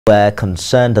where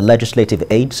concerned legislative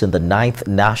aides in the 9th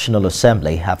National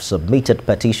Assembly have submitted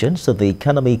petitions to the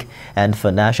Economic and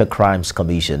Financial Crimes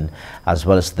Commission, as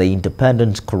well as the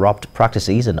Independent Corrupt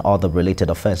Practices and Other Related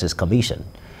Offences Commission.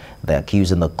 They're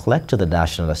accusing the clerk to the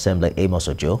National Assembly, Amos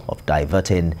Ojo, of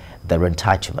diverting their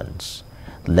entitlements.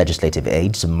 The legislative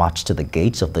aides marched to the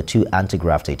gates of the two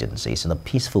anti-graft agencies in a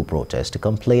peaceful protest to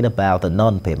complain about the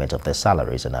non-payment of their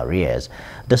salaries and arrears,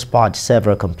 despite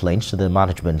several complaints to the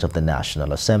management of the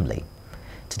National Assembly.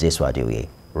 Today's Wadioye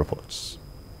reports.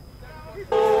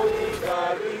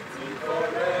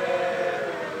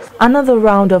 Another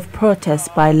round of protests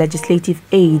by legislative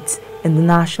aides in the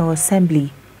National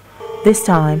Assembly. This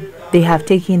time, they have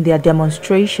taken their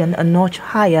demonstration a notch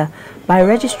higher by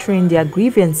registering their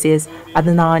grievances at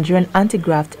the Nigerian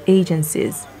anti-graft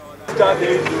agencies.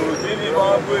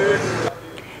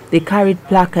 They carried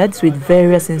placards with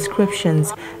various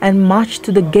inscriptions and marched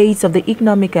to the gates of the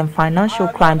Economic and Financial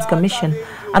Crimes Commission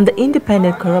and the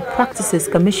Independent Corrupt Practices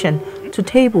Commission to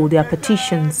table their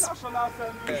petitions.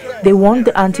 They want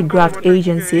the anti-graft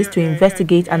agencies to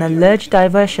investigate an alleged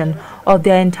diversion of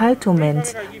their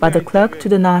entitlements by the clerk to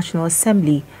the National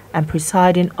Assembly and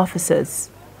presiding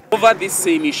officers. Over this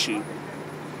same issue,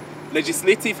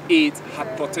 legislative aides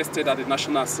had protested at the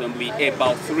National Assembly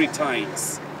about 3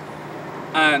 times.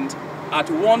 And at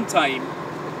one time,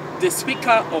 the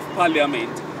Speaker of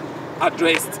Parliament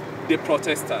addressed the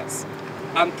protesters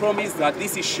and promised that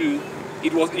this issue,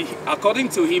 according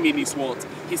to him in his words,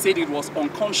 he said it was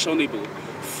unconscionable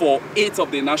for aides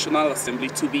of the National Assembly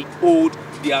to be owed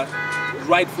their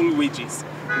rightful wages.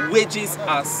 Wages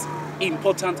as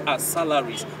important as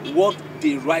salaries, what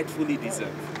they rightfully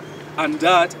deserve. And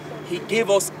that he gave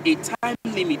us a time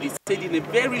limit. He said in a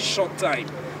very short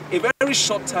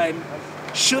time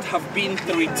should have been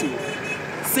 3 to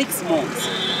 6 months.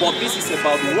 But this is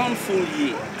about 1 full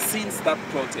year since that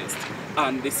protest.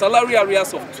 And the salary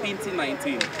arrears of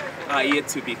 2019 are yet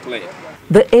to be cleared.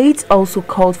 The aides also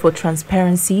called for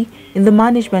transparency in the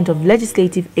management of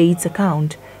legislative aides'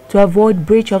 account to avoid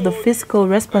breach of the Fiscal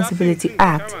Responsibility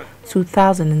Act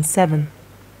 2007.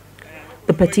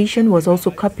 The petition was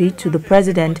also copied to the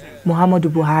President Muhammadu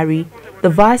Buhari, the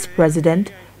Vice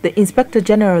President, the Inspector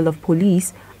General of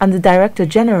Police and the Director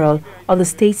General of the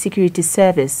State Security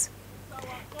Service.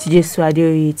 Today's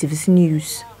Wadioye TVC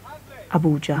News,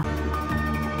 Abuja.